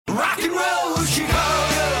and roll,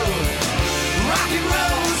 Chicago. Rock and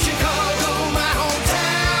roll, Chicago, my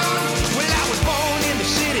hometown. Well, I was born in the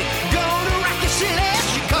city, gonna rock your city,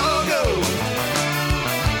 Chicago.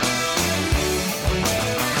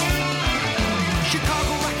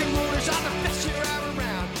 Chicago rock and rollers are the best you're ever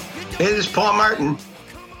around. Hey, this is Paul Martin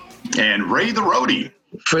And Ray the Roadie.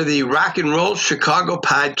 for the Rock and Roll Chicago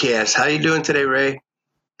podcast. How you doing today, Ray?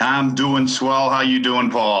 I'm doing swell. How you doing,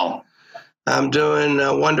 Paul? I'm doing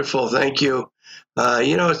wonderful, thank you.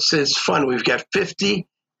 It's fun. We've got 50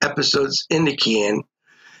 episodes in the can.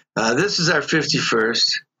 This is our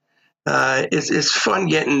 51st. It's fun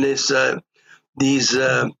getting these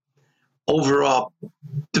overall,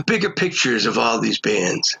 the bigger pictures of all these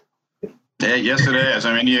bands. Yeah, yes, it is.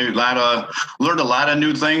 I mean, you learned a lot of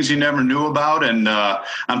new things you never knew about, and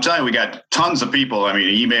I'm telling you, we got tons of people. I mean,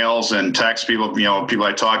 emails and text people. People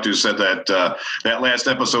I talked to said that that last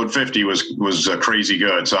episode 50 was crazy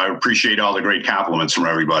good. So I appreciate all the great compliments from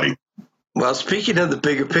everybody. Well, speaking of the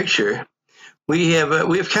bigger picture, we have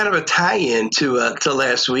kind of a tie-in to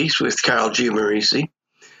last week's with Carl Giammarese.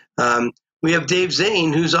 We have Dave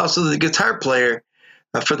Zane, who's also the guitar player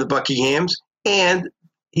for the Buckinghams, and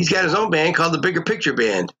he's got his own band called the Bigger Picture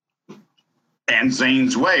Band. And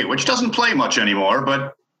Zane's Way, which doesn't play much anymore,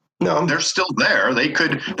 but No, they're still there. They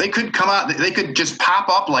could come out. They could just pop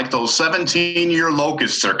up like those 17-year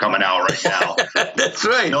locusts are coming out right now. that's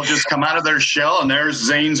right. They'll just come out of their shell, and there's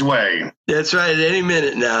Zane's Way. That's right. At any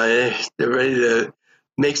minute now, they're ready to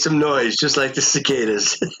make some noise, just like the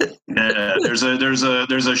cicadas. There's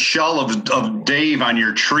a shell of Dave on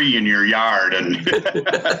your tree in your yard, and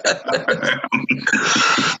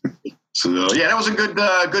so yeah, that was a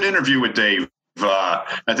good interview with Dave.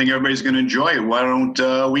 I think everybody's going to enjoy it. Why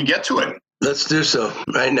don't we get to it? Let's do so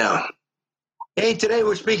right now. Hey, today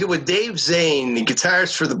we're speaking with Dave Zane, the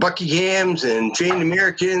guitarist for the Buckinghams and Chained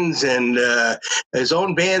Americans, and his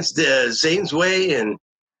own bands, Zane's Way and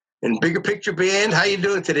Bigger Picture Band. How you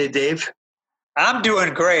doing today, Dave? I'm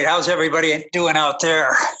doing great. How's everybody doing out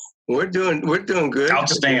there? We're doing good.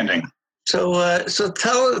 Outstanding. So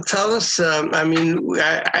tell us.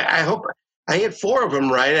 I hope I hit 4 of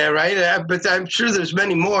them right. But I'm sure there's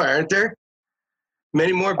many more, aren't there?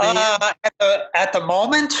 Many more bands. At the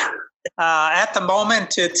moment,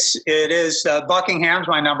 it is Buckingham's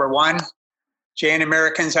my number one. Chained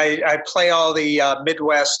Americans. I play all the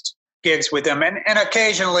Midwest gigs with them, and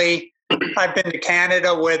occasionally I've been to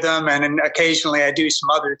Canada with them, and occasionally I do some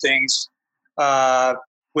other things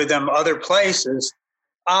with them other places.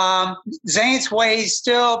 Zane's Way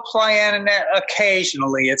still playing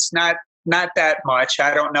occasionally. It's not that much.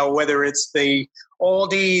 I don't know whether it's the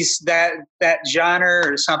oldies that genre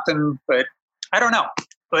or something, but I don't know.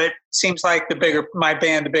 But it seems like my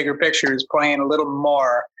band, The Bigger Picture, is playing a little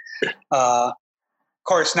more. Of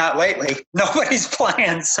course, not lately. Nobody's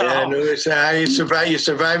playing. So Yeah, no, you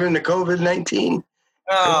surviving the COVID-19?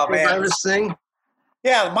 Oh man, this thing.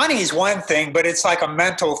 yeah, money is one thing, but it's like a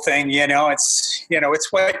mental thing. It's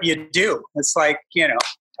what you do. It's like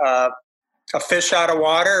a fish out of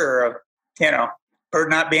water, or a bird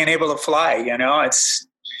not being able to fly. It's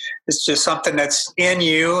just something that's in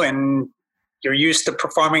you, and you're used to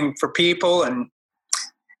performing for people, and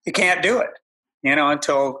you can't do it.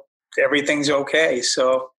 Until everything's okay.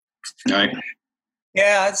 So, Right.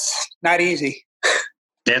 yeah, it's not easy.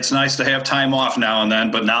 It's nice to have time off now and then,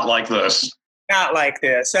 but not like this. Not like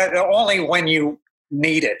this. Only when you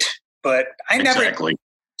need it. But I never Exactly.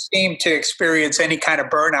 seem to experience any kind of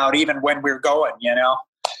burnout, even when we're going.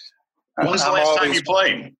 When's the last time you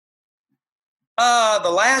played? The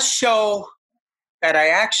last show that I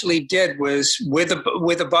actually did was with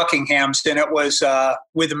the Buckinghams, and it was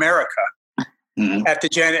with America. Mm-hmm. At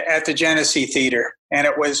the Genesee Theater, and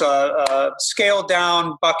it was a scaled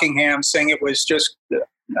down Buckingham thing. It was just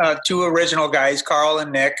 2 original guys, Carl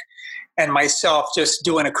and Nick, and myself, just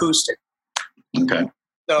doing acoustic. Okay.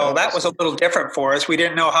 So that was a little different for us. We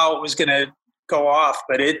didn't know how it was going to go off,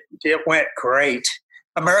 but it went great.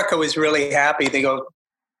 America was really happy. They go,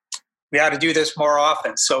 we ought to do this more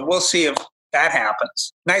often. So we'll see if that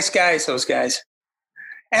happens. Nice guys, those guys.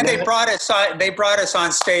 And they brought us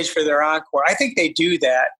on stage for their encore. I think they do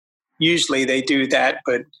that. Usually they do that,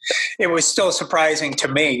 but it was still surprising to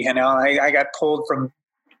me. I got pulled from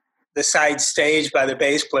the side stage by the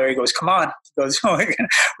bass player. He goes, "Come on." He goes, "We're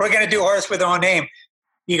going to do Horse with No Name."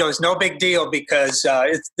 He goes, "No big deal, because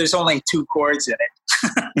there's only 2 chords in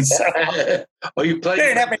it." So, Oh, you play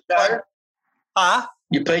guitar? Huh?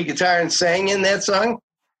 You play guitar and sang in that song?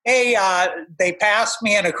 Hey, they passed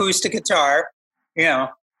me an acoustic guitar.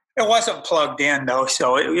 It wasn't plugged in, though,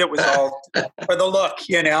 so it was all for the look,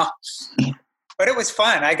 but it was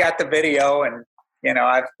fun. I got the video, and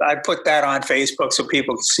I put that on Facebook so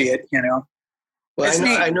people can see it.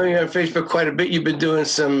 Well, I know you're on Facebook quite a bit. You've been doing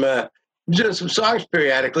some songs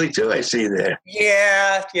periodically too. I see there.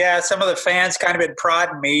 Yeah. Some of the fans kind of been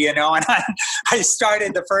prodding me, and I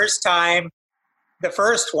started the first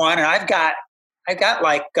one, and I got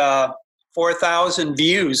like 4,000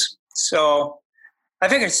 views. So I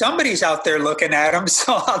figured somebody's out there looking at them,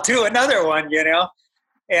 so I'll do another one, And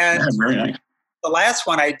Yeah, very nice. the last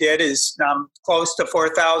one I did is close to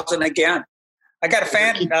 4,000 again. I got a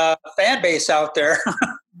fan base out there.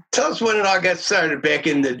 Tell us when it all got started back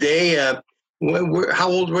in the day. How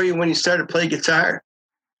old were you when you started playing guitar?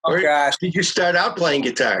 Oh, gosh. Did you start out playing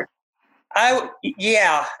guitar?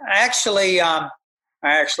 Actually, I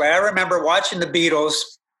remember watching the Beatles,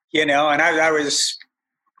 and I was,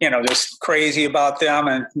 just crazy about them,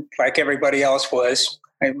 and like everybody else was.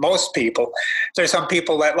 I mean, most people. There's some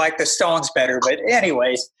people that like the Stones better, but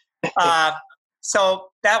anyways.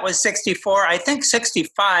 So that was 64. I think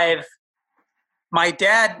 65, my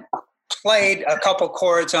dad played a couple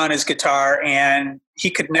chords on his guitar, and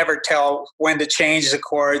he could never tell when to change the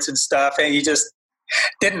chords and stuff, and he just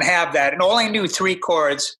didn't have that, and only knew 3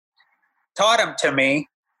 chords. Taught him to me.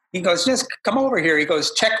 He goes, just come over here. He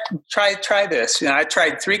goes, try this. I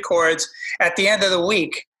tried 3 chords. At the end of the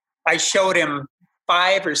week, I showed him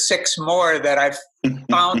 5 or 6 more that I've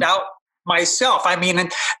found out myself. I mean,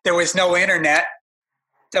 there was no internet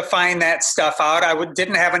to find that stuff out. I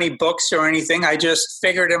didn't have any books or anything. I just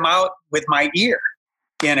figured them out with my ear,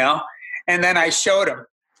 and then I showed him.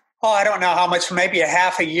 I don't know how much, maybe a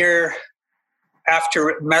half a year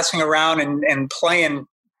after messing around and playing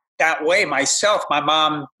that way myself, my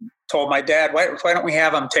mom told my dad, why don't we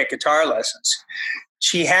have him take guitar lessons?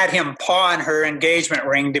 She had him pawn her engagement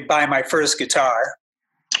ring to buy my first guitar.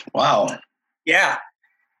 Wow. Yeah.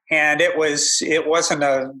 And it wasn't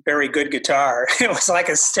a very good guitar. It was like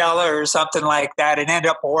a Stella or something like that. It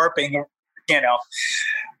ended up warping, a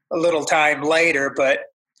little time later. But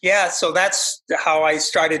yeah, so that's how I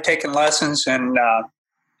started taking lessons. And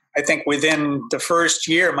I think within the first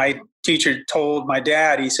year, my teacher told my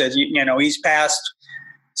dad, he said, he's passed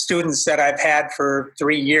students that I've had for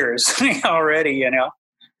 3 years already,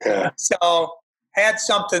 Yeah. So had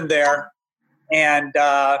something there. And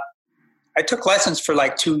I took lessons for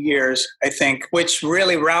like 2 years, I think, which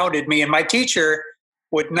really rounded me. And my teacher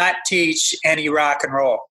would not teach any rock and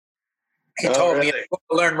roll. He told me, if you want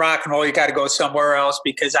to learn rock and roll, you got to go somewhere else,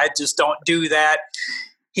 because I just don't do that.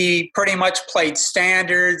 He pretty much played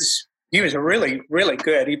standards. He was really, really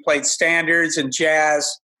good. He played standards and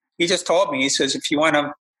jazz. He just told me, he says, if you want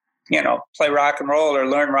to, play rock and roll or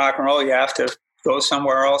learn rock and roll, you have to go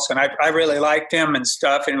somewhere else. And I really liked him and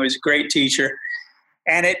stuff, and he was a great teacher.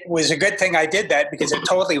 And it was a good thing I did that, because it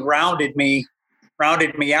totally rounded me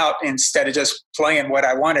out instead of just playing what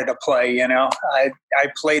I wanted to play. I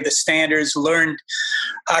played the standards, learned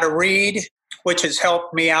how to read, which has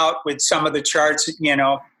helped me out with some of the charts.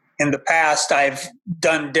 In the past, I've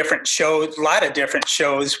done different shows, a lot of different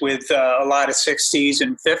shows with a lot of 60s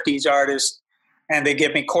and 50s artists, and they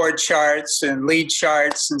give me chord charts and lead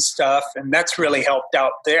charts and stuff, and that's really helped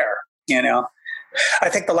out there. I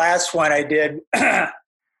think the last one I did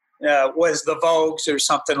was the Vogues or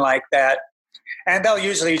something like that. And they'll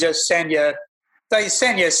usually just send you a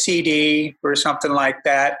CD or something like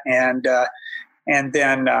that. And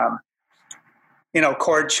then,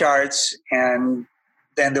 chord charts. And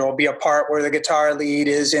then there will be a part where the guitar lead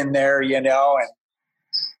is in there, and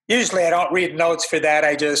usually I don't read notes for that.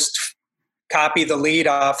 I just copy the lead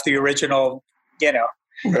off the original,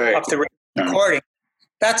 Right. off the recording.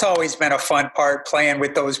 That's always been a fun part, playing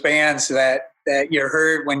with those bands that you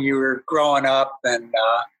heard when you were growing up, and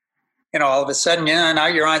all of a sudden, now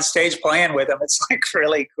you're on stage playing with them. It's like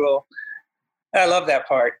really cool. I love that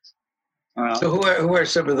part. So who are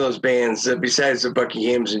some of those bands besides the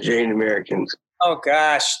Buckinghams and Jane Americans? Oh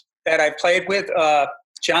gosh, that I played with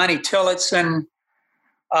Johnny Tillotson.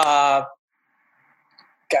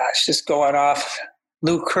 Just going off,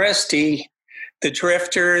 Lou Christie, the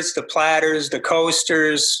Drifters, the Platters, the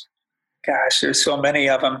Coasters. Gosh, there's so many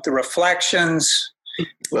of them. The Reflections.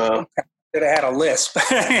 Well, That I had a list.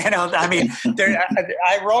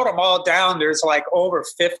 I wrote them all down. There's like over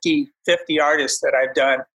 50 artists that I've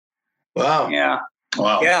done. wow. Yeah.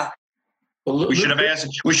 Wow. Yeah. Well, We should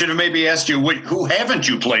have maybe asked you, who haven't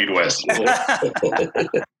you played with?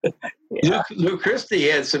 Lou Christie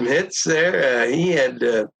had some hits there. He had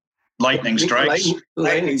Lightning Strikes.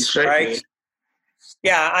 Lightning Strikes.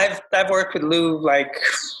 Yeah, I've worked with Lou like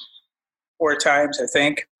 4 times, I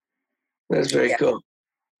think. That's very cool.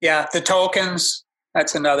 Yeah, the Tokens.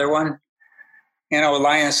 That's another one.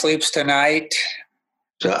 Lion Sleeps Tonight.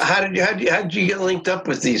 So how did you get linked up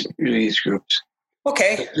with these groups?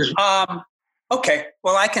 Okay. Okay.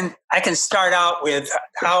 Well, I can start out with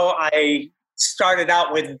how I started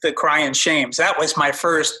out with the Crying Shames. That was my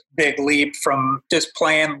first big leap from just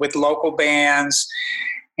playing with local bands.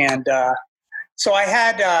 And so I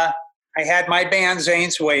had my band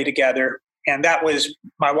Zane's Way together. And that was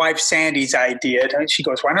my wife Sandy's idea. And she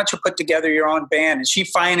goes, "Why don't you put together your own band?" And she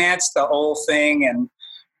financed the whole thing. And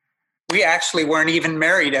we actually weren't even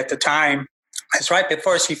married at the time. It's right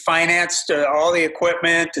before she financed all the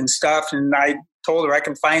equipment and stuff. And I told her I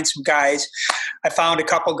can find some guys. I found a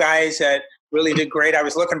couple guys that really did great. I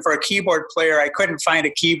was looking for a keyboard player. I couldn't find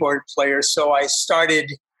a keyboard player. So I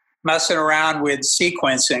started messing around with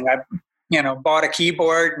sequencing. I bought a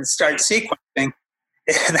keyboard and started sequencing.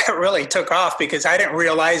 And that really took off because I didn't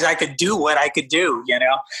realize I could do what I could do,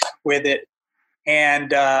 with it.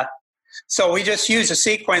 And so we just used a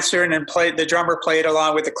sequencer and then the drummer played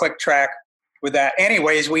along with the click track with that.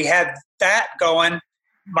 Anyways, we had that going.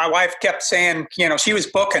 My wife kept saying, she was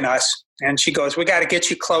booking us. And she goes, "We got to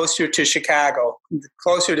get you closer to Chicago,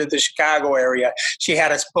 closer to the Chicago area." She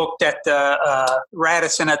had us booked at the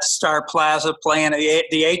Radisson at the Star Plaza playing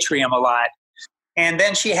the Atrium a lot. And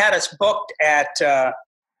then she had us booked at the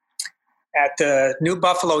New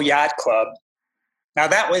Buffalo Yacht Club. Now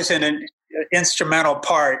that was an instrumental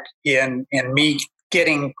part in me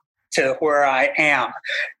getting to where I am,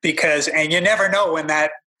 and you never know when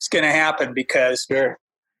that's going to happen because Sure.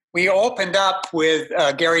 We opened up with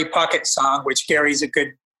a Gary Puckett song, which Gary's a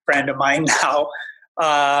good friend of mine now.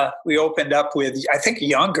 We opened up with, I think,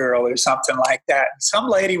 Young Girl or something like that. Some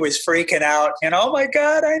lady was freaking out, "Oh my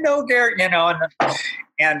God, I know Gary, and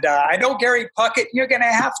I know Gary Puckett. You're going to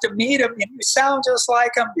have to meet him. You sound just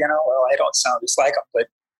like him." Well, I don't sound just like him, but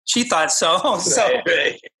she thought so. So,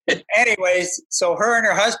 anyways, so her and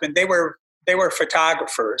her husband, they were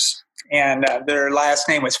photographers, and their last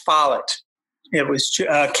name was Follett. It was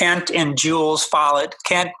Kent and Jules Follett.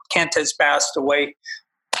 Kent has passed away.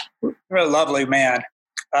 A lovely man.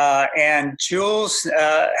 And Jules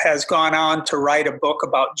has gone on to write a book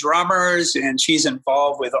about drummers, and she's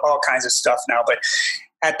involved with all kinds of stuff now. But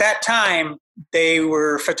at that time, they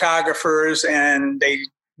were photographers, and they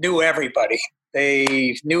knew everybody.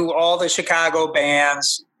 They knew all the Chicago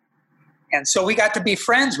bands. And so we got to be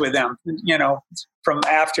friends with them, from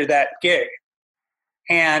after that gig.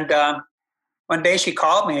 And one day she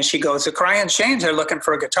called me and she goes, "The Crying Shames are looking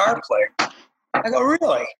for a guitar player." I go,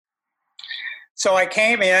 "Really?" So I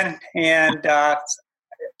came in and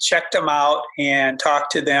checked them out and talked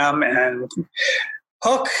to them. And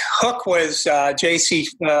Hook was J.C.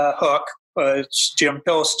 Hook, was Jim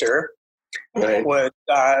Pilster, Right. was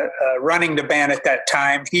running the band at that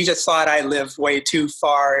time. He just thought I lived way too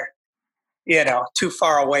far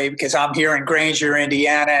away because I'm here in Granger,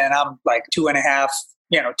 Indiana, and I'm like 2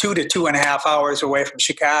 to 2.5 hours away from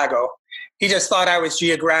Chicago. He just thought I was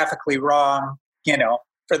geographically wrong,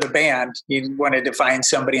 for the band. He wanted to find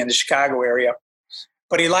somebody in the Chicago area,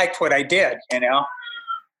 but he liked what I did,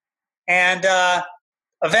 And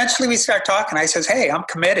eventually we start talking. I says, "Hey, I'm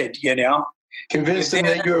committed, Convinced them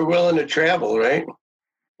that you were willing to travel, right?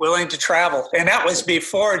 Willing to travel. And that was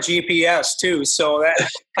before GPS too. So that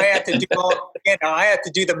I had to do I had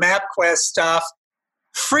to do the MapQuest stuff.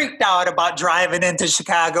 Freaked out about driving into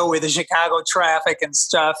Chicago with the Chicago traffic and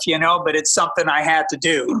stuff, but it's something I had to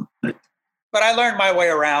do. But I learned my way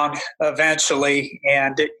around eventually.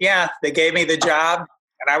 And they gave me the job,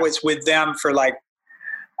 and I was with them for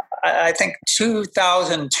I think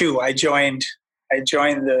 2002, I joined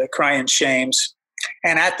the Crying Shames.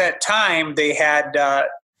 And at that time they had,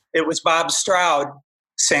 it was Bob Stroud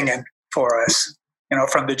singing for us,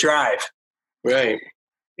 from The Drive. Right.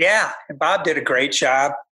 Yeah, and Bob did a great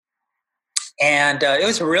job. And it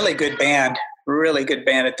was a really good band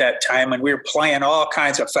at that time. And we were playing all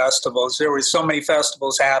kinds of festivals. There were so many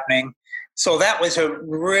festivals happening. So that was a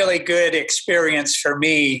really good experience for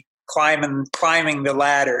me, climbing the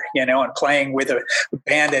ladder, and playing with a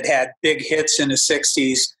band that had big hits in the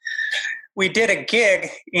 60s. We did a gig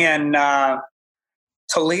in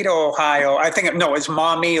Toledo, Ohio. It was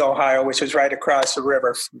Maumee, Ohio, which was right across the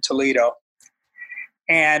river from Toledo.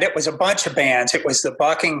 And it was a bunch of bands. It was the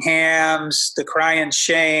Buckinghams, the Crying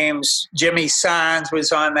Shames. Jimmy Sands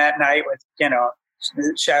was on that night with,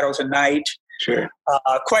 Shadows of Night. Sure.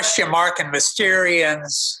 Question Mark and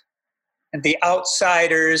Mysterians, and the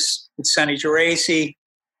Outsiders with Sonny Geraci.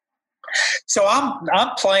 So I'm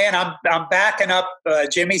playing. I'm backing up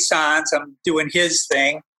Jimmy Sands. I'm doing his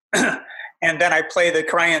thing, and then I play the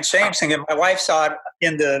Crying Shames thing. And my wife saw it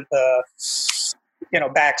in the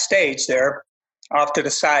backstage there. off to the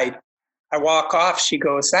side. I walk off. She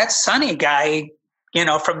goes, that Sonny guy,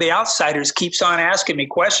 from the Outsiders keeps on asking me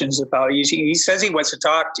questions about you. He says he wants to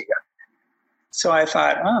talk to you. So I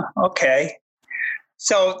thought, oh, okay.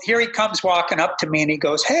 So here he comes walking up to me and he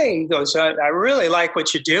goes, hey, I really like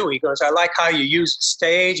what you do. He goes, I like how you use the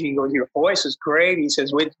stage. He goes, your voice is great. He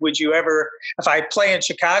says, would you ever, if I play in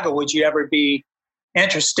Chicago, would you ever be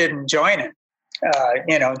interested in joining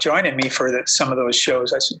me for some of those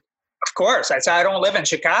shows? I said, of course. I said, I don't live in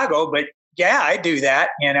Chicago, but yeah, I do that,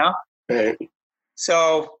 Right.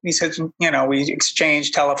 So he says, we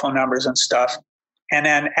exchanged telephone numbers and stuff. And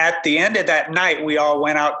then at the end of that night, we all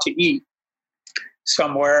went out to eat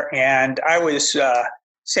somewhere. And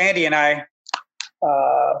Sandy and I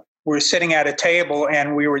were sitting at a table,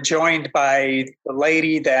 and we were joined by the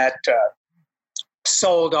lady that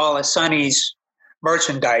sold all of Sonny's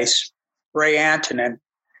merchandise, Ray Antonin.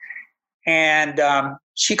 And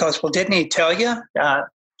she goes, well, didn't he tell you,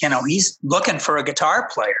 he's looking for a guitar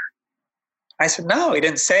player? I said, no, he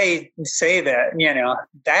didn't say that,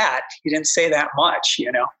 that. He didn't say that much,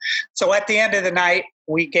 So at the end of the night,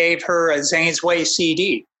 we gave her a Zane's Way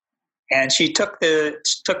CD, and she took the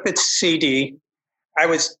CD. I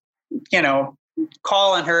was,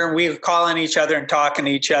 calling her, and we were calling each other and talking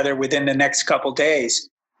to each other within the next couple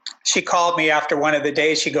days. She called me after one of the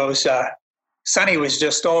days. She goes, Sonny was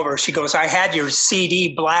just over. She goes, I had your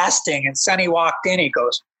CD blasting, and Sonny walked in. He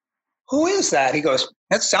goes, who is that? He goes,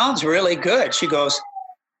 that sounds really good. She goes,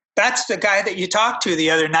 that's the guy that you talked to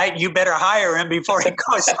the other night. You better hire him before he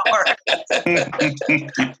goes somewhere.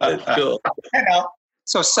 That's cool.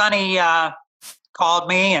 So Sonny called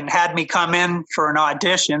me and had me come in for an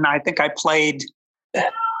audition. I think I played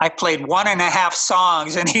 1.5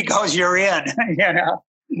 songs, and he goes, you're in.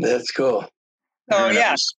 That's cool. So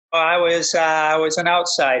yeah, I was an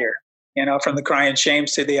outsider, from the Crying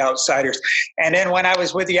Shames to the Outsiders. And then when I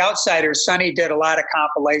was with the Outsiders, Sonny did a lot of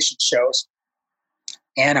compilation shows,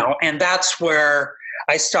 and that's where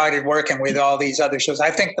I started working with all these other shows.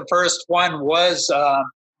 I think the first one was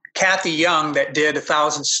Kathy Young that did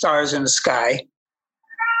 1,000 Stars in the Sky.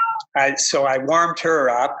 So I warmed her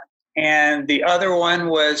up. And the other one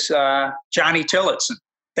was Johnny Tillotson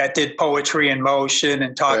that did Poetry in Motion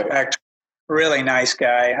and Talk Back. Really nice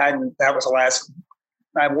guy. That was the last.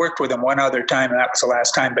 I worked with him one other time, and that was the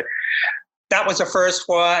last time. But that was the first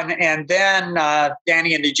one, and then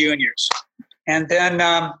Danny and the Juniors, and then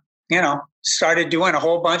started doing a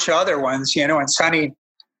whole bunch of other ones. And Sonny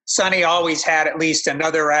always had at least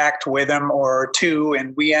another act with him or two,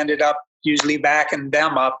 and we ended up usually backing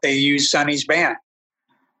them up. They used Sonny's band,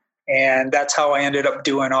 and that's how I ended up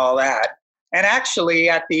doing all that. And actually,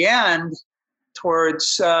 at the end,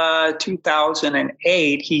 towards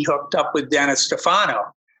 2008, he hooked up with Dennis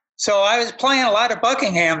Stefano. So I was playing a lot of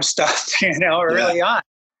Buckingham stuff, early on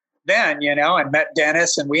then, and met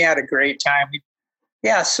Dennis, and we had a great time.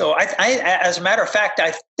 So I as a matter of fact,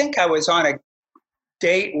 I think I was on a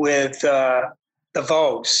date with the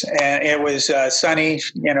Vogues, and it was Sonny,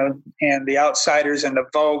 and the Outsiders and the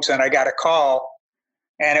Vogues, and I got a call,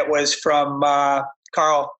 and it was from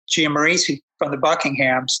Carl Giammarese from the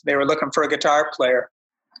Buckinghams. They were looking for a guitar player.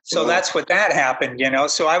 So that's what that happened,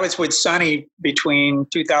 So I was with Sonny between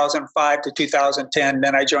 2005 to 2010.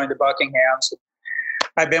 Then I joined the Buckinghams.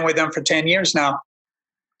 I've been with them for 10 years now.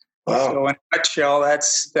 Wow. So in a nutshell,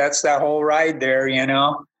 that's that whole ride there,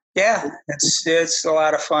 Yeah, it's a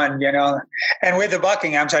lot of fun, And with the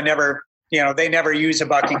Buckinghams, I never, they never use a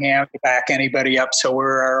Buckingham to back anybody up. So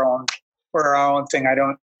we're our own thing. I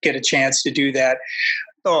don't get a chance to do that.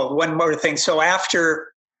 Oh, one more thing. So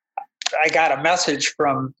after I got a message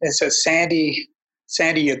from, it says Sandy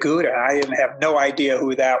Yaguda. I didn't have no idea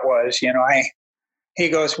who that was. He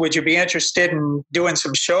goes, would you be interested in doing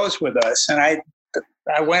some shows with us? And I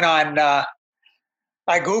went on, I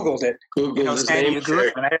Googled it. Sandy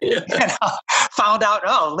Yaguda. And I found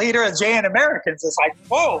out, leader of Jay and Americans. It's like,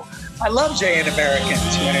 whoa, I love Jay and Americans,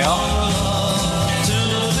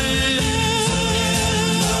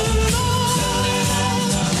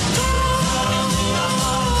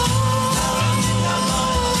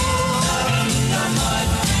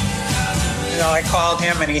 I called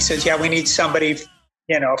him and he says, yeah, we need somebody,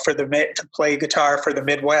 to play guitar for the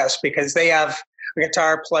Midwest, because they have a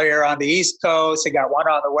guitar player on the East Coast. They got one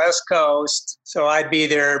on the West Coast. So I'd be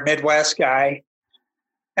their Midwest guy.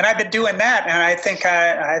 And I've been doing that. And I think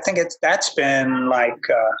that's been like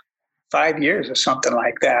 5 years or something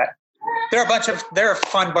like that. They're a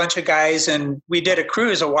fun bunch of guys. And we did a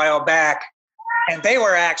cruise a while back, and they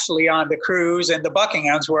were actually on the cruise, and the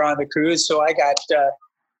Buckinghams were on the cruise. So I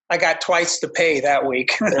got twice the pay that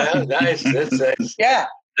week. Yeah, nice. That's nice. Yeah.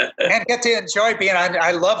 and get to enjoy being on.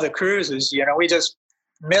 I love the cruises. We just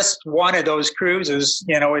missed one of those cruises.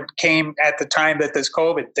 It came at the time that this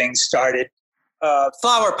COVID thing started.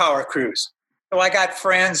 Flower Power cruise. So I got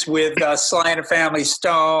friends with Sly and the Family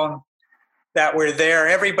Stone that were there.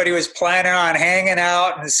 Everybody was planning on hanging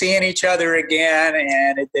out and seeing each other again,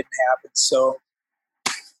 and it didn't happen. So,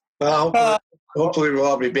 well, hopefully we'll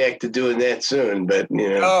all be back to doing that soon. But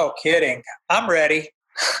oh, kidding! I'm ready.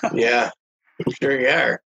 Yeah, I'm sure you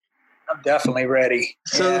are. I'm definitely ready.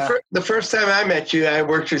 So the first time I met you, I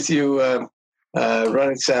worked with you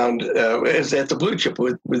running sound. Is at the Blue Chip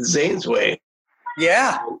with Zane's Way.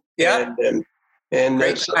 Yeah. And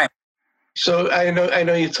great time. So I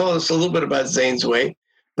know you told us a little bit about Zane's Way,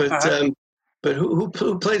 but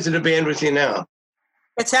who plays in the band with you now?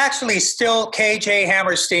 It's actually still KJ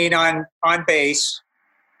Hammerstein on bass,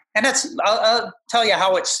 and I'll tell you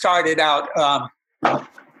how it started out.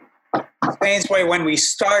 Zane's Way, when we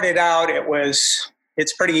started out,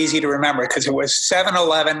 it's pretty easy to remember because it was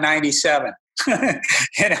 7/11/97.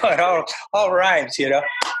 It all rhymes.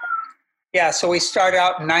 Yeah, so we started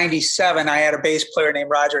out in 97. I had a bass player named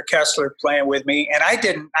Roger Kessler playing with me, and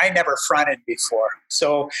I never fronted before.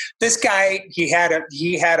 So this guy, he had a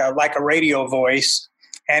like a radio voice,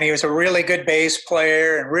 and he was a really good bass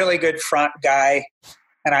player and really good front guy.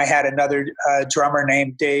 And I had another drummer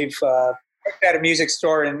named Dave. At a music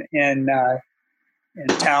store in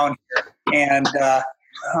town, and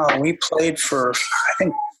we played for I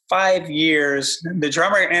think 5 years. The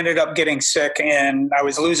drummer ended up getting sick, and I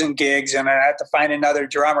was losing gigs, and I had to find another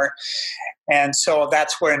drummer. And so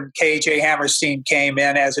that's when KJ Hammerstein came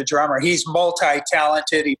in as a drummer. He's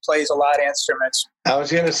multi-talented. He plays a lot of instruments. I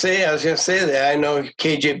was gonna say that. I know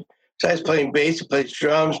KJ, besides playing bass, he plays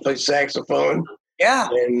drums, plays saxophone. Yeah,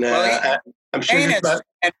 and I'm sure.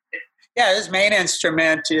 His main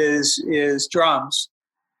instrument is drums.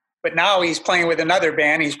 But now he's playing with another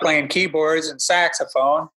band. He's playing keyboards and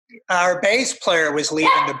saxophone. Our bass player was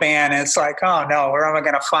leaving the band, and it's like, oh no, where am I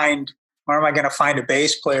going to find a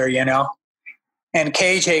bass player, And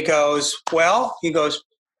KJ goes,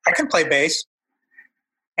 I can play bass.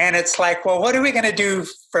 And it's like, well, what are we going to do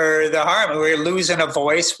for the harmony? We're losing a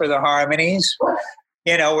voice for the harmonies.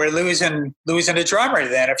 We're losing a drummer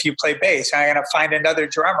then if you play bass. I'm going to find another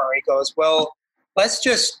drummer. He goes, well, let's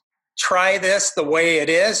just try this the way it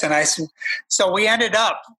is. And so we ended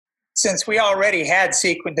up, since we already had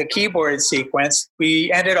the keyboard sequence,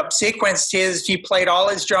 we ended up he played all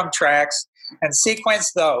his drum tracks and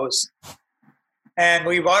sequenced those. And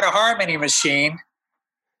we bought a harmony machine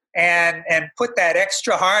and put that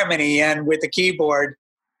extra harmony in with the keyboard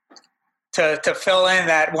to fill in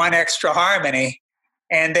that one extra harmony.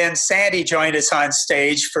 And then Sandy joined us on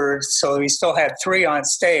stage so we still had 3 on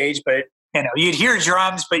stage, but you'd hear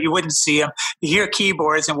drums, but you wouldn't see them. You hear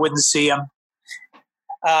keyboards and wouldn't see them.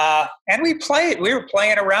 And we were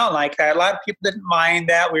playing around like that. A lot of people didn't mind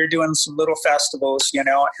that. We were doing some little festivals, and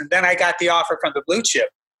then I got the offer from the Blue Chip.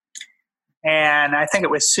 And I think it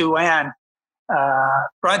was Sue Ann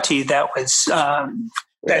Brunty that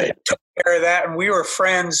took care of that. And we were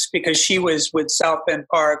friends because she was with South Bend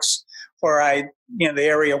Parks, the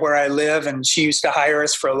area where I live, and she used to hire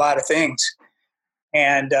us for a lot of things.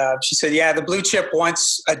 And she said, yeah, the Blue Chip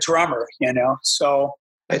wants a drummer, so.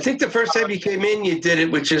 I think the first time you came in, you did it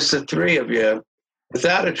with just the 3 of you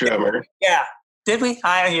without a drummer. Yeah. Did we?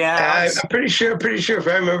 I'm pretty sure if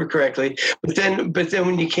I remember correctly. But then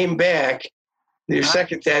when you came back, your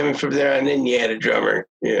second time, and from there on in, you had a drummer,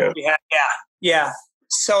 Yeah.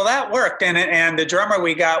 So that worked. And the drummer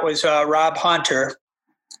we got was Rob Hunter.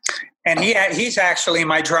 And he's actually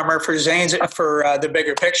my drummer for the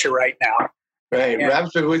Bigger Picture right now. Right. Yeah.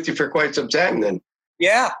 Rob's been with you for quite some time then.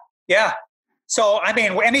 Yeah. So,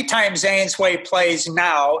 anytime Zane's Way plays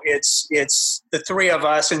now, it's the 3 of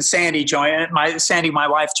us, and Sandy my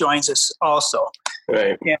wife, joins us also.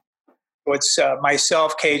 Right. Yeah. It's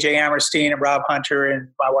myself, KJ Hammerstein, and Rob Hunter, and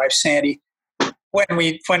my wife, Sandy. When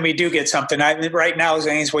we do get something, right now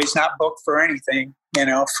Zane's Way's not booked for anything,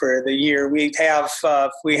 for the year. We have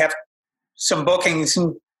some bookings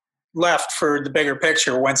left for the Bigger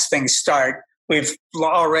Picture once things start. We've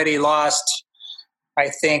already lost, I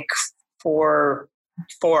think, 4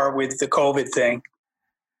 with the COVID thing.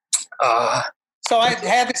 So I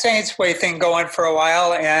had the Zane's Way thing going for a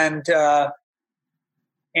while, and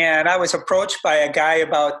I was approached by a guy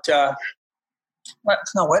about what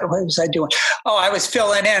was I doing? Oh, I was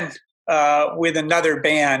filling in with another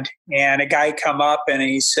band, and a guy come up and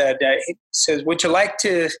he says, "Would you like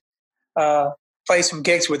to play some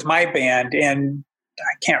gigs with my band?" And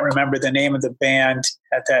I can't remember the name of the band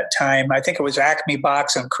at that time. I think it was Acme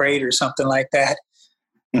Box and Crate or something like that.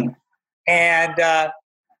 And I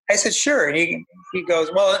said, sure. He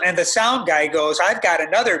goes, well, and the sound guy goes, I've got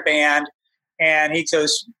another band. And he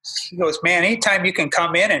goes, man, anytime you can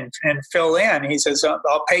come in and fill in, he says,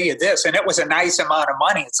 I'll pay you this. And it was a nice amount of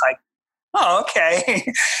money. It's like, oh,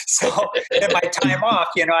 okay. So in my time off,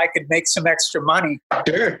 I could make some extra money.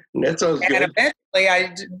 Sure, that sounds good. And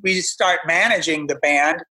eventually we start managing the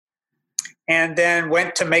band, and then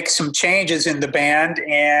went to make some changes in the band.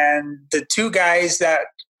 And the two guys that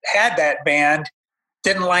had that band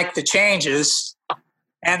didn't like the changes,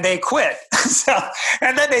 and they quit.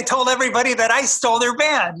 And then they told everybody that I stole their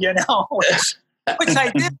band, which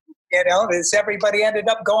I did, because everybody ended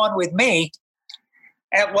up going with me.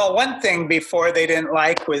 And well, one thing before they didn't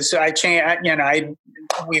like was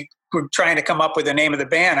we were trying to come up with the name of the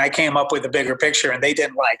band. I came up with a Bigger Picture, and they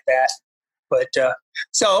didn't like that. But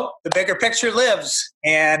so the Bigger Picture lives,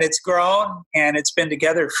 and it's grown, and it's been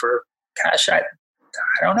together for, gosh, I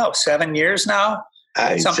don't know, 7 years now.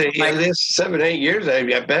 I'd say like this 7-8 years.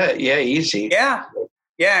 I bet. Yeah, easy. Yeah,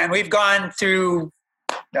 and we've gone through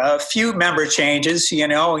a few member changes. You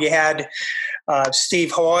had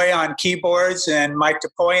Steve Hoy on keyboards and Mike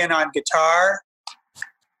DePoyan on guitar,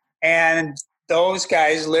 and those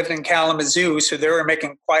guys lived in Kalamazoo, so they were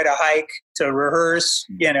making quite a hike to rehearse.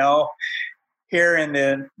 Here in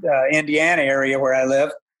the Indiana area where I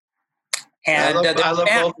live. And I love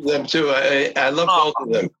both of them too. I love both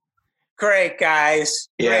of them. Great guys.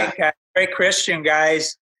 Yeah. Great Christian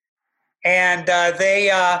guys. And they...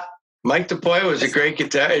 Mike DePoy was a great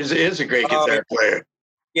guitar. Is a great guitar player.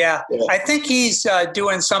 Yeah. I think he's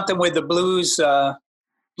doing something with the blues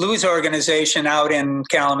organization out in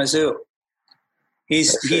Kalamazoo.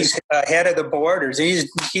 He's head of the board, or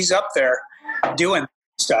he's up there doing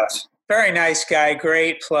stuff. Very nice guy,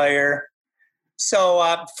 great player.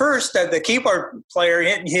 So first, the keyboard player,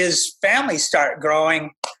 his family started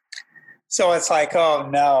growing. So it's like, oh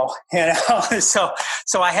no, So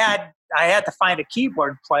I had to find a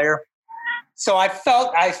keyboard player. So I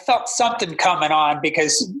felt something coming on,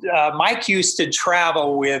 because Mike used to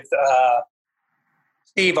travel with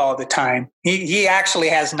Steve all the time. He actually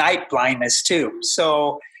has night blindness too.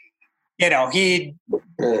 So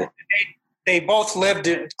they both lived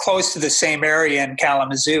close to the same area in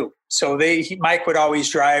Kalamazoo. So Mike would always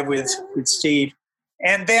drive with Steve.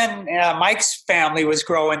 And then Mike's family was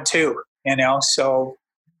growing too, so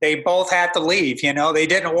they both had to leave. They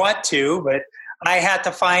didn't want to, but I had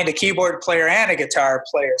to find a keyboard player and a guitar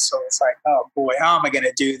player. So it's like, oh boy, how am I going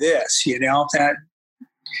to do this? You're kind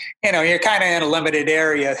of in a limited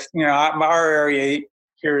area. Our area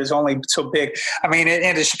here is only so big. I mean,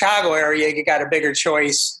 in the Chicago area, you got a bigger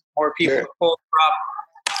choice. More people to pull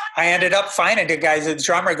from. I ended up finding the guys. The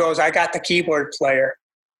drummer goes, I got the keyboard player.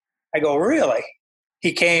 I go, really?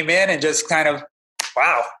 He came in and just kind of,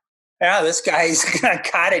 wow. Yeah, this guy's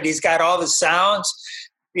got it. He's got all the sounds,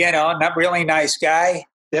 not really nice guy.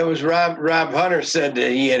 That was Rob Hunter said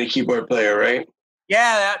that he had a keyboard player, right?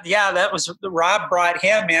 Yeah, that was Rob brought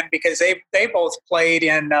him in because they both played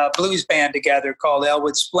in a blues band together called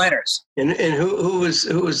Elwood Splinters. And who's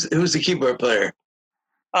the keyboard player?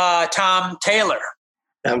 Tom Taylor.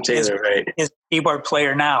 Tom Taylor, right? Is keyboard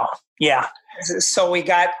player now. Yeah. So we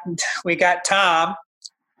got Tom,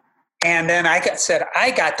 and then I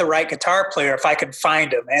got the right guitar player if I could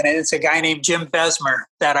find him, and it's a guy named Jim Besmer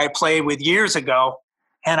that I played with years ago,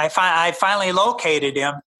 and I finally located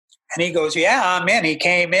him, and he goes, "Yeah, I'm in." He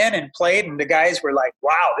came in and played, and the guys were like,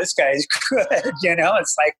 "Wow, this guy's good."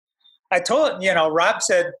 It's like I told Rob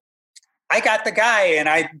said, I got the guy, and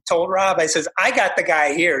I told Rob, I says, I got the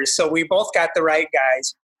guy here. So we both got the right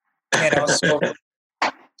guys,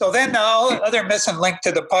 So then the other missing link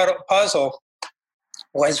to the puzzle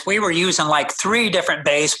was we were using like 3 different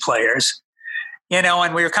bass players,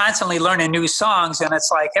 and we were constantly learning new songs. And it's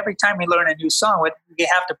like every time we learn a new song, you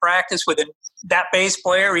have to practice with that bass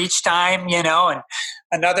player each time, and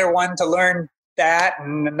another one to learn that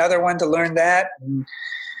and another one to learn that. And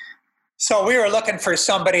so we were looking for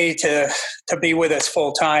somebody to be with us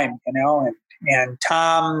full time, and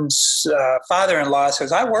Tom's father-in-law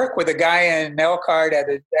says, I work with a guy in Elkhart at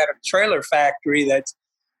a trailer factory that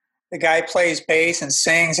the guy plays bass and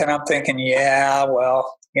sings. And I'm thinking, yeah,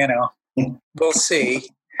 well, we'll see.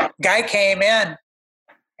 Guy came in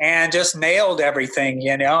and just nailed everything,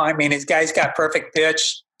 I mean, his guy's got perfect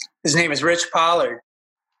pitch. His name is Rich Pollard.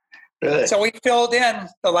 Really? So we filled in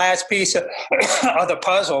the last piece of the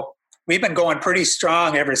puzzle. We've been going pretty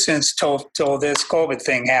strong ever since till this COVID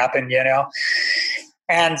thing happened,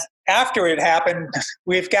 And after it happened,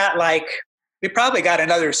 we probably got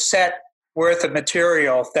another set worth of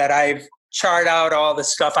material that I've charted out all the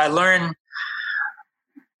stuff. I learned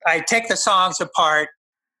I take the songs apart.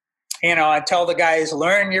 I tell the guys,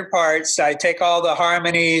 learn your parts. I take all the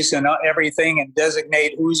harmonies and everything and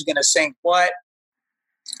designate who's going to sing what.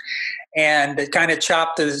 And kind of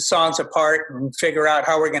chop the songs apart and figure out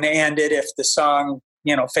how we're going to end it if the song,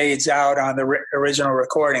 fades out on the original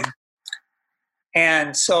recording.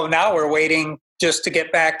 And so now we're waiting just to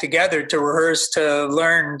get back together to rehearse, to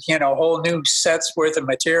learn, whole new sets worth of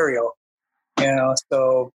material.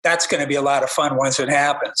 So that's going to be a lot of fun once it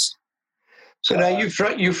happens. So now you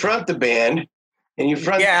front the band, and you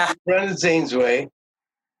front the Zane's Way.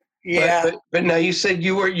 Yeah. But now you said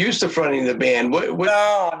you weren't used to fronting the band. What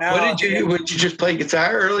No. What did you do? Would you just play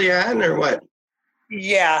guitar early on, or what?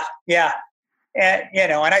 Yeah. And,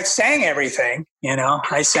 and I sang everything,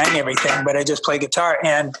 but I just played guitar.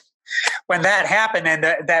 And when that happened, and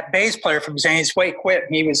that bass player from Zane's Way quit,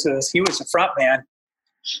 he was the front man.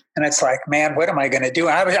 And it's like, man, what am I going to do?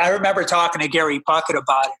 I remember talking to Gary Puckett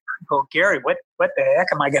about it. I go, Gary, what the heck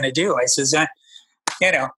am I going to do? I says, I've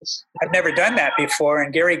never done that before.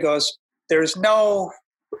 And Gary goes, there's no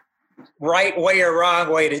right way or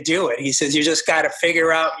wrong way to do it. He says, you just got to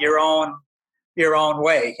figure out your own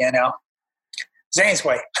way, Zane's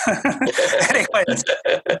Way. Anyways,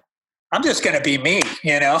 I'm just going to be me,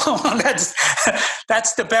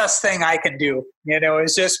 that's the best thing I can do,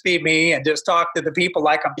 is just be me and just talk to the people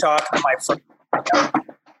like I'm talking to my friends.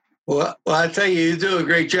 Well, I tell you, you do a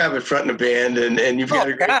great job at fronting a band, and you've got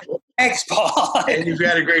a great thanks, Paul. And you've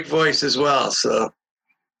got a great voice as well. So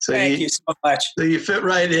thank you so much. So you fit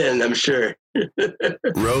right in, I'm sure.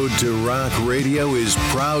 Road to Rock Radio is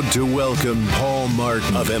proud to welcome Paul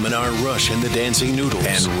Martin of M&R Rush and the Dancing Noodles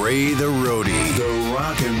and Ray the Roadie, the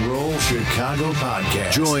Rock and Roll Chicago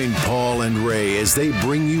Podcast. Join Paul and Ray as they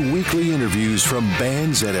bring you weekly interviews from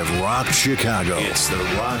bands that have rocked Chicago. It's the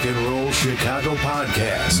Rock and Roll Chicago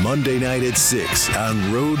Podcast, Monday night at 6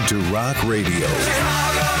 on Road to Rock Radio.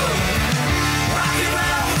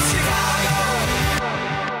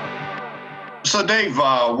 So, Dave,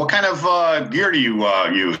 what kind of gear do you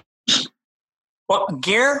use? What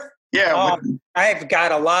gear? Yeah, I've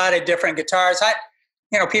got a lot of different guitars.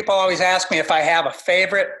 People always ask me if I have a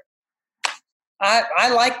favorite.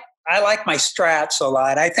 I like my Strats a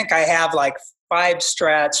lot. I think I have like 5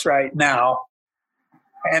 Strats right now,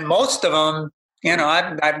 and most of them,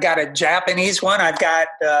 I've got a Japanese one. I've got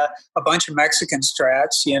a bunch of Mexican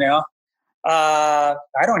Strats. I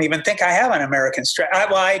don't even think I have an American Strat.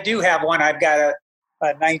 I do have one. I've got a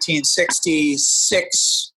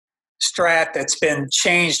 1966 Strat that's been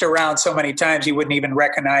changed around so many times you wouldn't even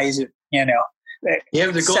recognize it. You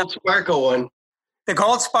have the Gold Sparkle one. The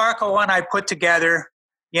Gold Sparkle one I put together,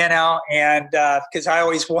 and because I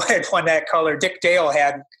always wanted one that color. Dick Dale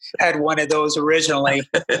had one of those originally.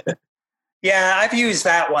 Yeah, I've used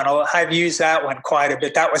that one. I've used that one quite a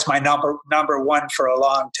bit. That was my number one for a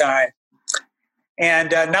long time.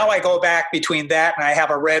 And now I go back between that and I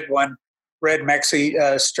have a red Mexi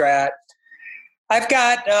Strat. I've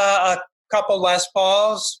got a couple Les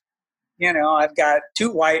Pauls. I've got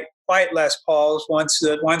 2 white Les Pauls. One's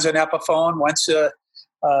an Epiphone. One's a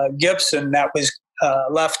Gibson that was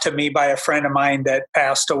left to me by a friend of mine that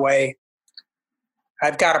passed away.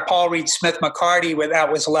 I've got a Paul Reed Smith McCarty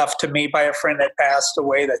that was left to me by a friend that passed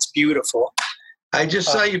away. That's beautiful. I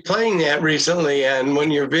just saw you playing that recently on one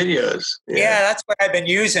of your videos. Yeah, that's what I've been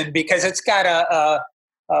using because it's got a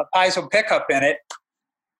piezo pickup in it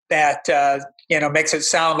that makes it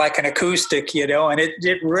sound like an acoustic, and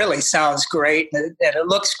it really sounds great and it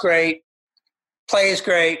looks great, plays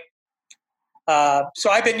great. So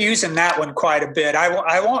I've been using that one quite a bit.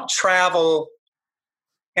 I won't travel.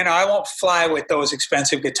 I won't fly with those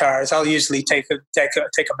expensive guitars. I'll usually take a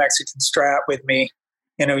Mexican Strat with me.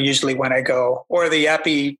 Usually when I go, or the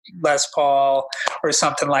Epi Les Paul or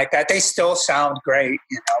something like that. They still sound great,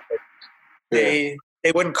 but they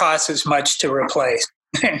wouldn't cost as much to replace.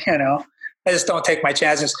 I just don't take my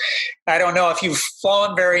chances. I don't know if you've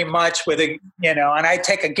flown very much with and I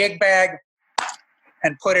take a gig bag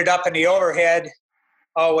and put it up in the overhead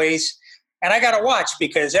always. And I got to watch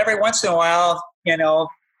because every once in a while,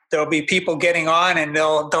 there'll be people getting on and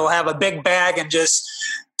they'll have a big bag and just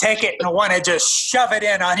take it and want to just shove it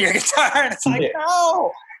in on your guitar. And it's like,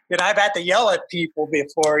 no. I've had to yell at people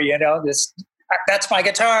before, that's my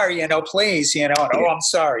guitar, please, oh, I'm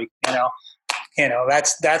sorry,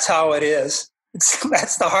 that's how it is.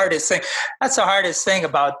 That's the hardest thing. That's the hardest thing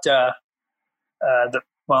about, not the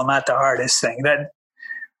hardest thing. That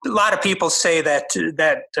a lot of people say that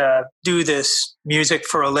do this music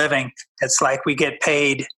for a living. It's like we get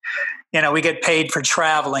paid, we get paid for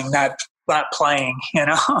traveling, not playing,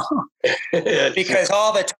 because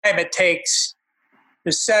all the time it takes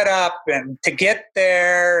the setup and to get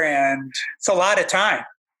there, and it's a lot of time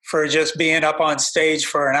for just being up on stage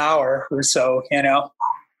for an hour or so, you know.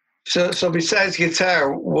 So besides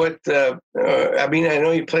guitar, what? I mean, I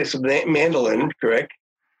know you play some mandolin, correct?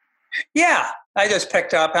 Yeah, I just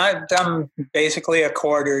picked up. I'm basically a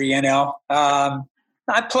quarter, you know.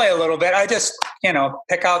 I play a little bit. I just, you know,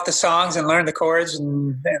 pick out the songs and learn the chords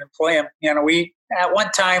and play them. You know, at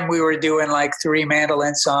one time we were doing like 3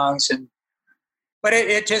 mandolin songs, but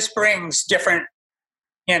it just brings different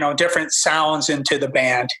sounds into the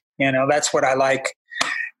band. You know, that's what I like,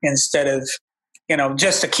 instead of, you know,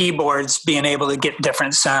 just the keyboards being able to get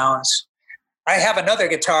different sounds. I have another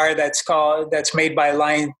guitar that's made by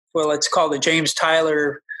Line. Well, it's called the James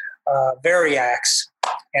Tyler Variax,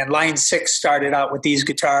 and Line 6 started out with these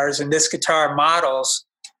guitars, and this guitar models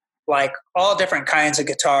like all different kinds of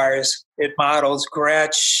guitars. It models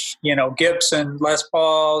Gretsch, you know, Gibson, Les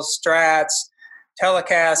Pauls, Strats,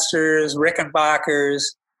 Telecasters, Rickenbackers.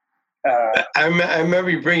 I remember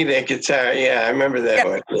you bringing that guitar. Yeah, I remember that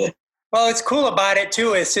one. Yeah. Well, it's cool about it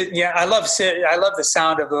too. I love the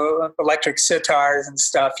sound of the electric sitars and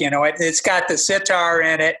stuff. You know, it's got the sitar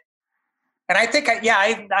in it, and I think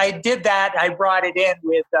I did that. I brought it in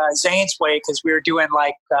with Zane's Way because we were doing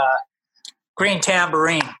like Green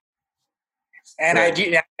Tambourine, and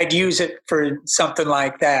right. I'd use it for something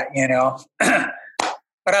like that. You know,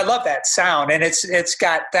 but I love that sound, and it's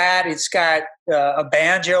got that. It's got a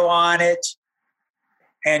banjo on it.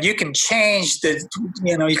 And you can change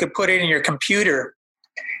you could put it in your computer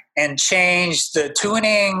and change the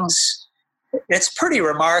tunings. It's pretty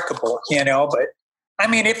remarkable, you know, but I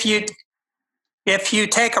mean, if you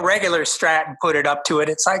take a regular Strat and put it up to it,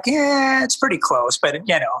 it's like, yeah, it's pretty close, but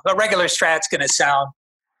you know, a regular Strat's going to sound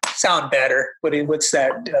better. What's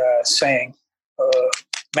that saying?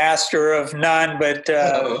 Master of none, but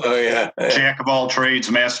Jack of all trades,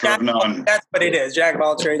 master of none. That's what it is. Jack of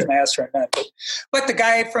all trades, master of none. But the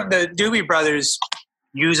guy from the Doobie Brothers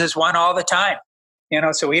uses one all the time, you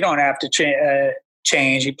know, so we don't have to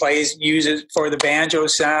change. He uses for the banjo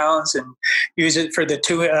sounds and use it for the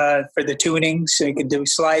tuning, so he can do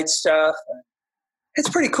slide stuff. It's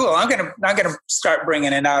pretty cool. I'm gonna start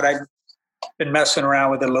bringing it out. I've been messing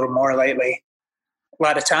around with it a little more lately. A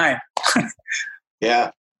lot of time.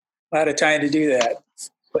 Yeah. A lot of time to do that.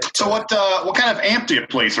 But, so what kind of amp do you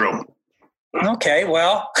play through? Okay,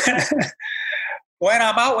 well, when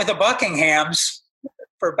I'm out with the Buckinghams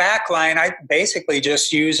for backline, I basically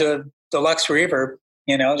just use a deluxe reverb,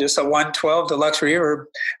 you know, just a 112 deluxe reverb.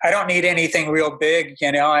 I don't need anything real big,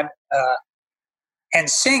 you know, and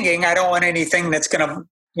singing, I don't want anything that's going to,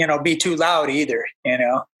 you know, be too loud either, you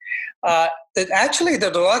know. Actually,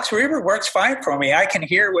 the deluxe reverb works fine for me. I can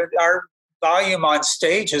hear with our volume on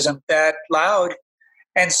stage isn't that loud.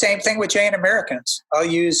 And same thing with Jane Americans. I'll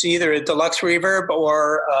use either a deluxe reverb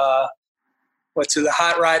or the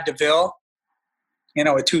Hot Rod DeVille, you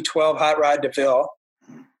know, a 212 Hot Rod DeVille.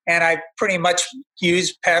 And I pretty much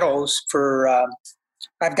use pedals for,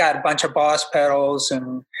 I've got a bunch of Boss pedals,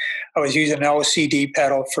 and I was using an OCD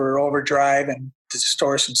pedal for overdrive and to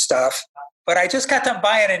distort some stuff. But I just got done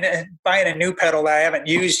buying a new pedal that I haven't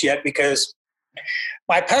used yet, because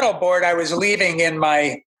my pedal board I was leaving in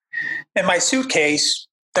my suitcase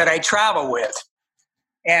that I travel with.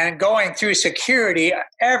 And going through security,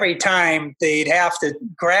 every time they'd have to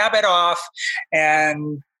grab it off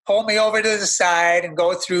and pull me over to the side and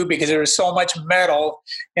go through, because there was so much metal.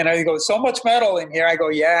 You know, you go, so much metal in here. I go,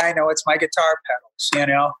 yeah, I know, it's my guitar pedals, you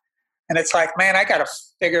know. And it's like, man, I got to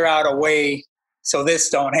figure out a way so this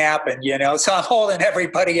don't happen, you know. So I'm holding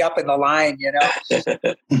everybody up in the line, you know.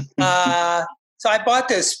 So I bought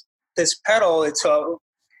this pedal. It's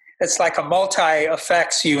like a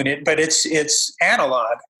multi-effects unit, but it's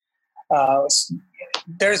analog.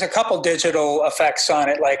 There's a couple digital effects on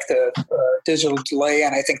it, like the digital delay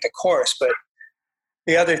and I think the chorus, but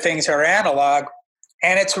the other things are analog.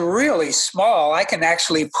 And it's really small. I can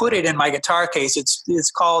actually put it in my guitar case. It's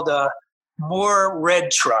called a Moore Red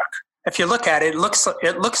Truck. If you look at it,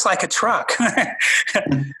 it looks like a truck. Really?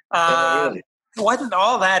 It wasn't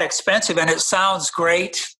all that expensive, and it sounds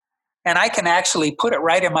great. And I can actually put it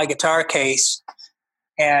right in my guitar case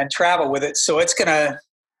and travel with it. So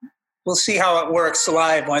we'll see how it works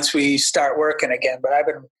live once we start working again. But I've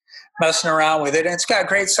been messing around with it, and it's got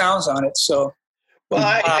great sounds on it. So, well,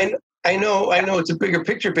 I know it's a bigger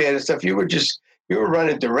picture band and stuff. You were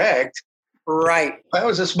running direct, right? That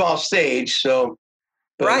was a small stage, so.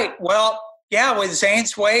 Right. Well, yeah, with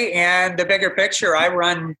Zane's Way and the bigger picture, I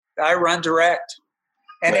run direct,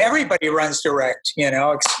 and everybody runs direct, you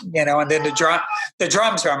know, and then the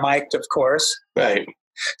drums are mic'd, of course. Right.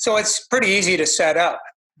 So it's pretty easy to set up.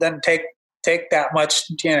 Doesn't take that much,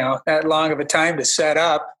 that long of a time to set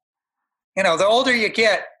up. The older you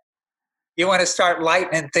get, you want to start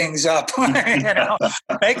lightening things up,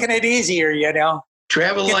 making it easier,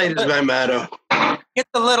 Travel light is my motto. Get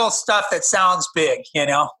the little stuff that sounds big,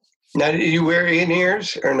 Now, do you wear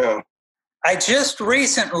in-ears or no? I just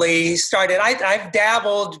recently started. I've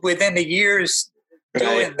dabbled within the years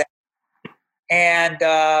doing that. And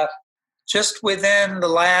just within the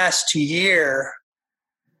last year,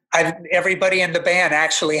 everybody in the band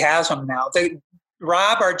actually has them now.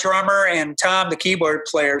 Rob, our drummer, and Tom, the keyboard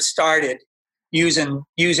player, started using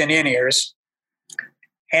in-ears.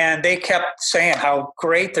 And they kept saying how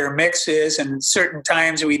great their mix is. And certain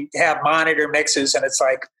times we have monitor mixes, and it's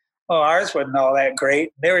like, oh, ours wasn't all that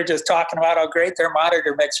great. They were just talking about how great their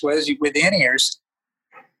monitor mix was with in-ears.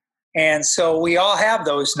 And so we all have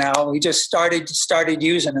those now. We just started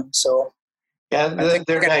using them. So yeah,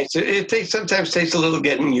 they're nice. It sometimes takes a little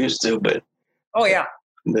getting used to, but oh yeah,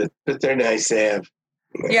 but they're nice to have.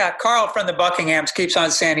 Yeah, Carl from the Buckinghams keeps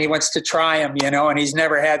on saying he wants to try them, and he's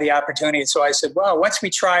never had the opportunity. So I said, well, once we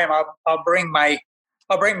try them, I'll bring my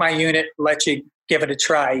unit, let you give it a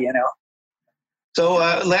try, So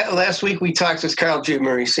last week we talked with Carl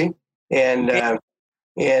Giammarese, and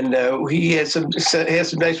he had some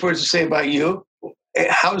nice words to say about you.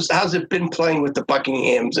 How's it been playing with the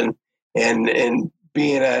Buckinghams and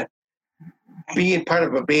being part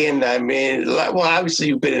of a band? I mean, well, obviously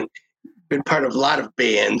you've been part of a lot of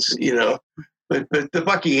bands, but the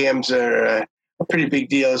Buckinghams are a pretty big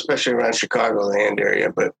deal, especially around Chicagoland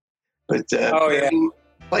area. But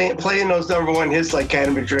playing those number one hits like Kind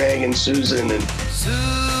of a Drag and Susan looks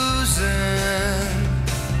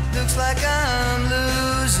like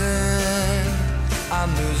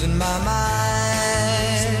I'm losing my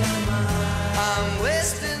mind. I'm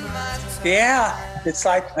wasting my time. Yeah, it's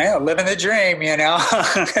like living the dream,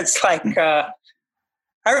 It's like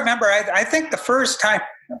I remember. I think the first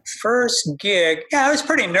gig. Yeah, I was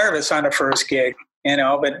pretty nervous on the first gig,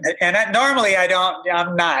 But normally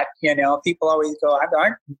I'm not. People always go,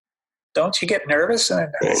 "Don't you get nervous?" And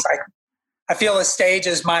it's like I feel the stage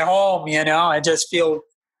is my home. I just feel.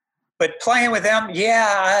 But playing with them,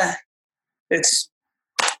 it's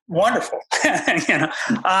wonderful.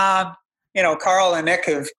 Carl and Nick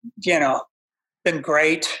have been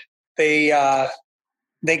great. They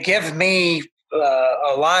give me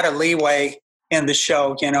a lot of leeway in the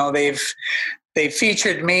show. They've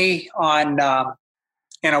featured me on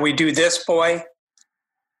we do This Boy.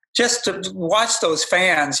 Just to watch those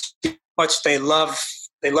fans, how much they love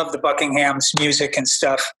the Buckingham's music and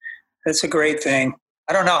stuff. It's a great thing.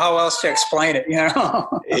 I don't know how else to explain it,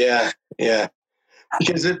 Yeah.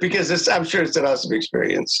 Because it's, I'm sure it's an awesome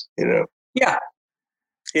experience, Yeah,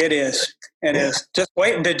 it is. It is. Just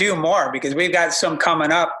waiting to do more because we've got some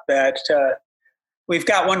coming up that we've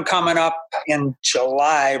got one coming up in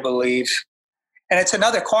July, I believe. And it's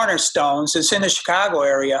another Cornerstones. It's in the Chicago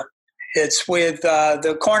area. It's with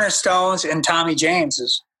the Cornerstones, and Tommy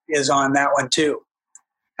James is on that one too.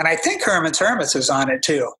 And I think Herman's Hermits is on it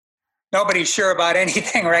too. Nobody's sure about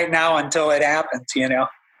anything right now until it happens,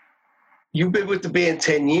 You've been with the band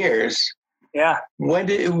 10 years. Yeah. When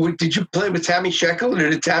did you play with Tommy Shekel, or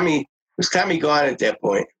was Tommy gone at that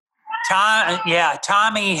point?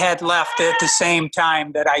 Tommy had left at the same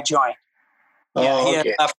time that I joined. He had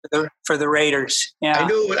left for the Raiders. Yeah. I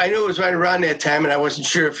knew it was right around that time, and I wasn't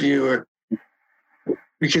sure if you were,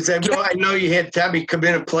 because I know you had Tommy come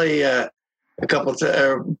in and play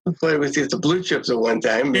play with you at the Blue Chips at one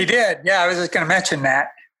time. He did. Yeah, I was just going to mention that.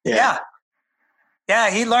 Yeah.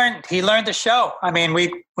 He learned the show. I mean,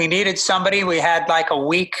 we needed somebody. We had like a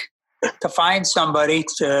week to find somebody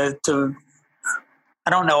to I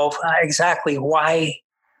don't know exactly why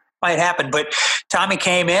it happened, but Tommy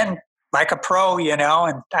came in like a pro, and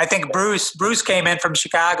I think Bruce came in from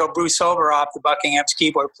Chicago, Bruce Overoff, the Buckingham's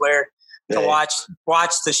keyboard player, to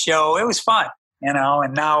watch the show. It was fun,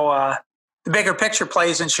 and now the Bigger Picture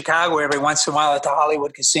plays in Chicago every once in a while at the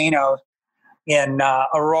Hollywood Casino in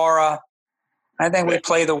Aurora. I think we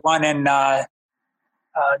play the one in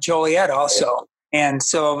Joliet also. And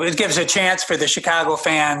so it gives a chance for the Chicago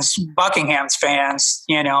fans, Buckingham's fans,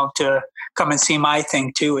 to come and see my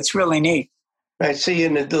thing too. It's really neat. I see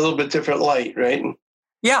in a little bit different light, right?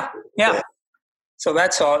 Yeah. So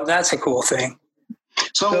that's a cool thing.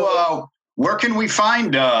 So where can we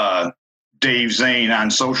find Dave Zane on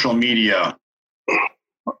social media?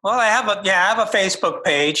 Well, I have a Facebook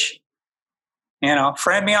page.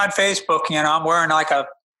 Friend me on Facebook. I'm wearing like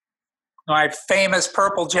my famous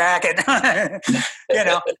purple jacket.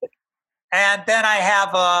 And then I have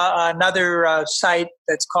another site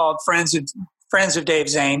that's called Friends of Dave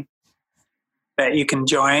Zane that you can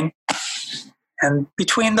join. And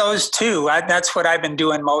between those two, that's what I've been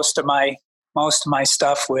doing most of my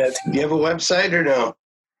stuff with. Do you have a website or no?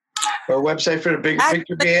 Or a website for the Bigger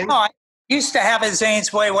Picture Band? No, I used to have a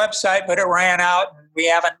Zane's Way website, but it ran out and we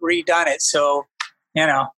haven't redone it. So,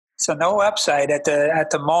 so no website at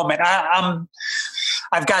the moment.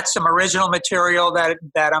 I've got some original material that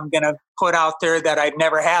I'm going to put out there that I've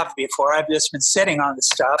never have before. I've just been sitting on the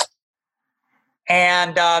stuff.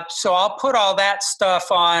 And so I'll put all that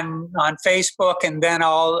stuff on Facebook, and then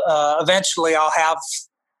I'll eventually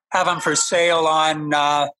have them for sale on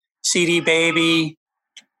CD Baby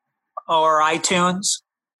or iTunes.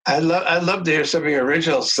 I'd love to hear some of your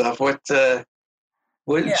original stuff. What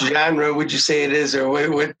genre would you say it is, or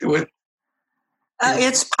what?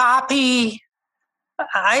 It's poppy.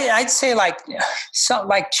 I'd say like something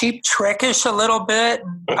like Cheap Trickish a little bit,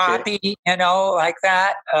 poppy, like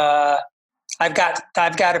that. I've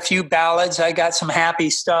got a few ballads. I got some happy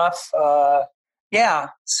stuff.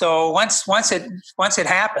 So once it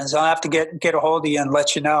happens, I'll have to get a hold of you and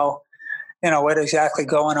let you know what exactly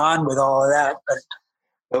going on with all of that.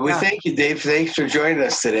 But we thank you, Dave. Thanks for joining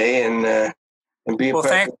us today and being. Well,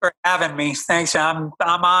 thanks for having me. Thanks. I'm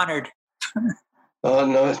honored. Oh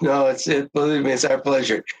no! Believe me, it's our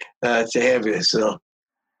pleasure to have you. So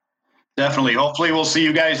definitely. Hopefully, we'll see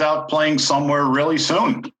you guys out playing somewhere really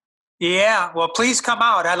soon. Yeah. Well, please come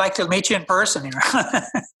out. I'd like to meet you in person here.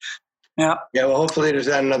 Yeah. Yeah. Well, hopefully, there's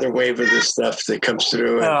not another wave of this stuff that comes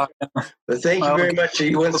through. But thank you very much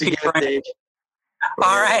once again, Dave.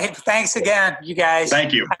 All right. Thanks again, you guys.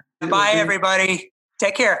 Thank you. Bye, everybody.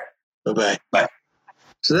 Take care. Bye-bye. Bye.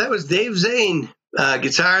 So that was Dave Zane,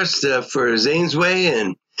 guitarist for Zane's Way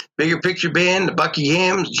and Bigger Picture Band, the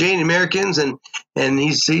Buckinghams, Jane Americans, and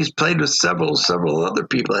he's played with several other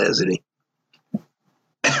people, hasn't he?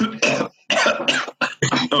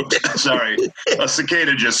 Oh, sorry, a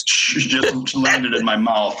cicada just landed in my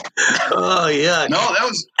mouth. Oh yeah. No, that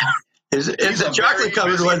was. The chocolate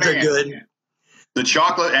covered ones are good. The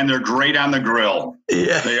chocolate, and they're great on the grill.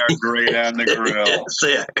 Yeah, they are great on the grill. Yes,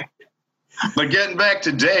 yeah. But getting back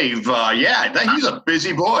to Dave, he's a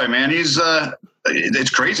busy boy, man. He's it's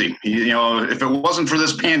crazy. If it wasn't for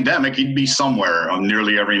this pandemic, he'd be somewhere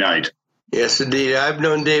nearly every night. Yes, indeed. I've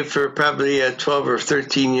known Dave for probably 12 or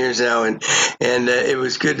 13 years now, and it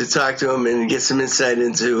was good to talk to him and get some insight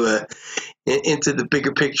into the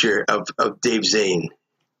bigger picture of Dave Zane.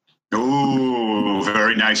 Ooh,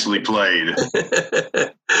 very nicely played.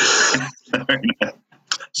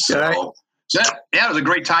 So, it was a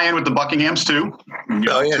great tie-in with the Buckinghams, too.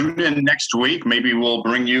 Tune in next week. Maybe we'll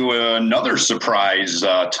bring you another surprise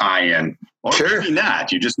tie-in. Or maybe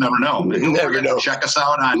not. You just never know. You never know. Check us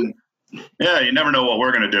out on... Yeah, you never know what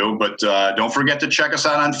we're going to do. But don't forget to check us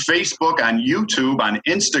out on Facebook, on YouTube, on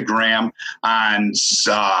Instagram, on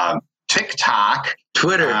TikTok.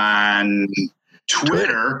 Twitter.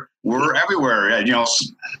 We're everywhere.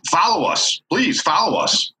 Follow us. Please follow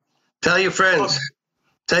us. Tell your friends.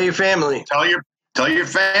 Tell your family. Tell your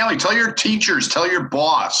family. Tell your teachers. Tell your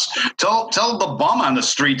boss. Tell the bum on the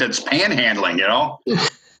street that's panhandling. Yeah,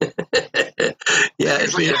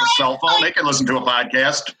 if they have a cell phone, they can listen to a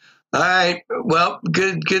podcast. All right. Well,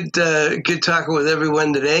 good talking with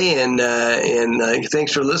everyone today, and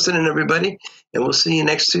thanks for listening, everybody. And we'll see you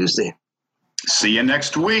next Tuesday. See you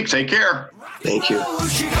next week. Take care. Thank you.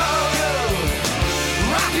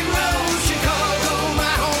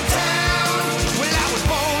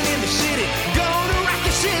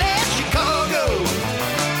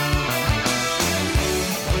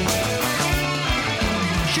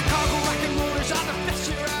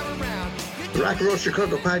 The Rock and Roll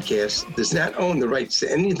Chicago podcast does not own the rights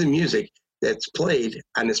to any of the music that's played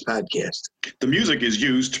on this podcast. The music is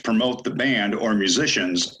used to promote the band or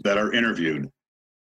musicians that are interviewed.